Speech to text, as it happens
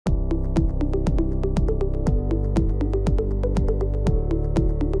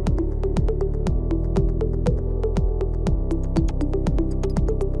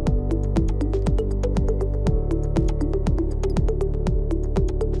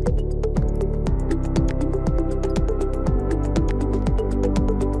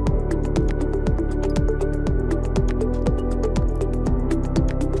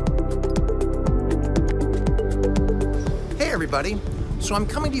So I'm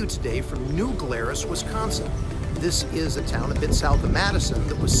coming to you today from New Glarus, Wisconsin. This is a town a bit south of Madison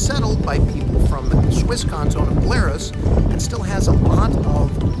that was settled by people from the Swiss canton of Glarus and still has a lot of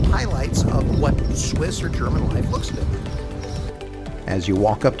highlights of what Swiss or German life looks a bit like. As you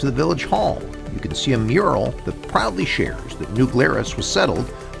walk up to the village hall, you can see a mural that proudly shares that New Glarus was settled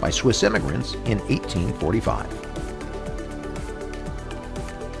by Swiss immigrants in 1845.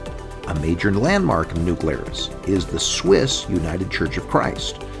 A major landmark of New Glarus is the Swiss United Church of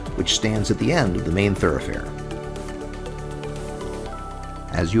Christ, which stands at the end of the main thoroughfare.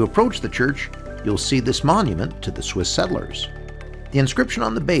 As you approach the church, you'll see this monument to the Swiss settlers. The inscription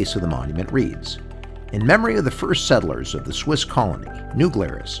on the base of the monument reads, "In memory of the first settlers of the Swiss colony, New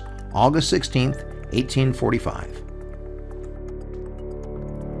Glarus, August 16, 1845.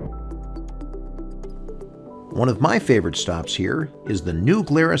 One of my favorite stops here is the New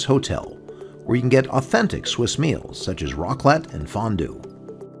Glarus Hotel, where you can get authentic Swiss meals such as raclette and fondue.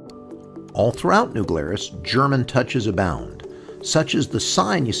 All throughout New Glarus, German touches abound, such as the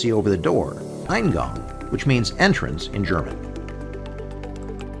sign you see over the door, Eingang, which means entrance in German.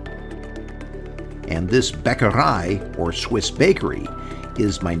 And this Bäckerei, or Swiss bakery,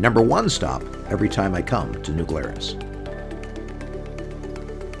 is my #1 stop every time I come to New Glarus.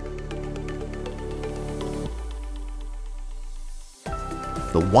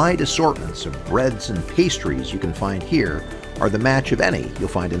 The wide assortments of breads and pastries you can find here are the match of any you'll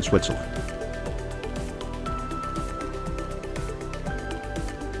find in Switzerland.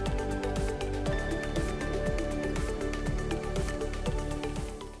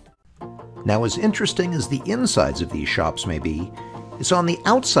 Now, as interesting as the insides of these shops may be, it's on the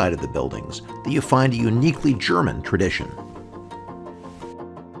outside of the buildings that you find a uniquely German tradition.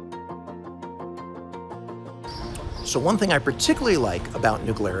 So one thing I particularly like about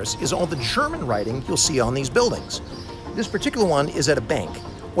New Glarus is all the German writing you'll see on these buildings. This particular one is at a bank.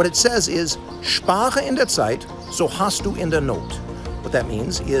 What it says is, "Spare in der Zeit, so hast du in der Not." What that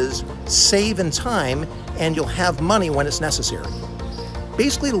means is, save in time and you'll have money when it's necessary.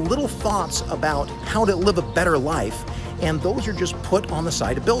 Basically, little thoughts about how to live a better life, and those are just put on the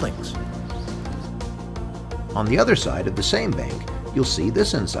side of buildings. On the other side of the same bank, you'll see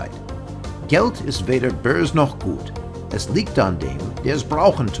this insight. Geld ist weder bös noch gut. Es liegt an dem, der es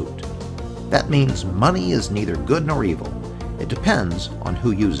brauchen tut. That means money is neither good nor evil. It depends on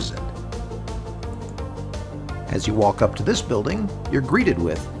who uses it. As you walk up to this building, you're greeted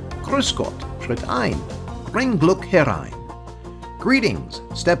with, "Grüß Gott, tritt ein, bring Glück herein." Greetings,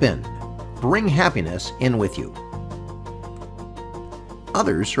 step in, bring happiness in with you.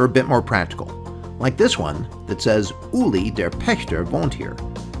 Others are a bit more practical, like this one that says, "Uli der Pächter wohnt hier,"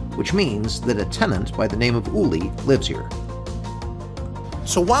 which means that a tenant by the name of Uli lives here.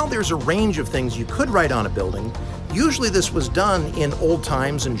 So while there's a range of things you could write on a building, usually this was done in old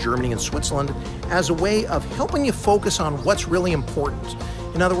times in Germany and Switzerland as a way of helping you focus on what's really important.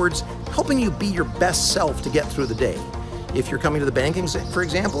 In other words, helping you be your best self to get through the day. If you're coming to the banking, for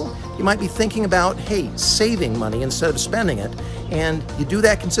example, you might be thinking about, hey, saving money instead of spending it, and you do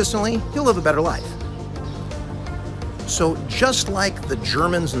that consistently, you'll live a better life. So just like the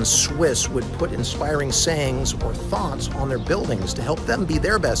Germans and Swiss would put inspiring sayings or thoughts on their buildings to help them be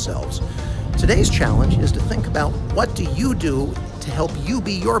their best selves, today's challenge is to think about, what do you do to help you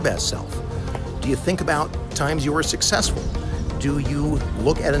be your best self? Do you think about times you were successful? Do you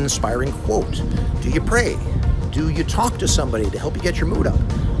look at an inspiring quote? Do you pray? Do you talk to somebody to help you get your mood up?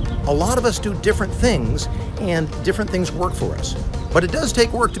 A lot of us do different things, and different things work for us. But it does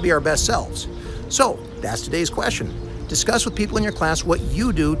take work to be our best selves. So that's today's question. Discuss with people in your class what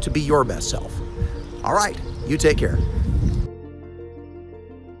you do to be your best self. All right, you take care.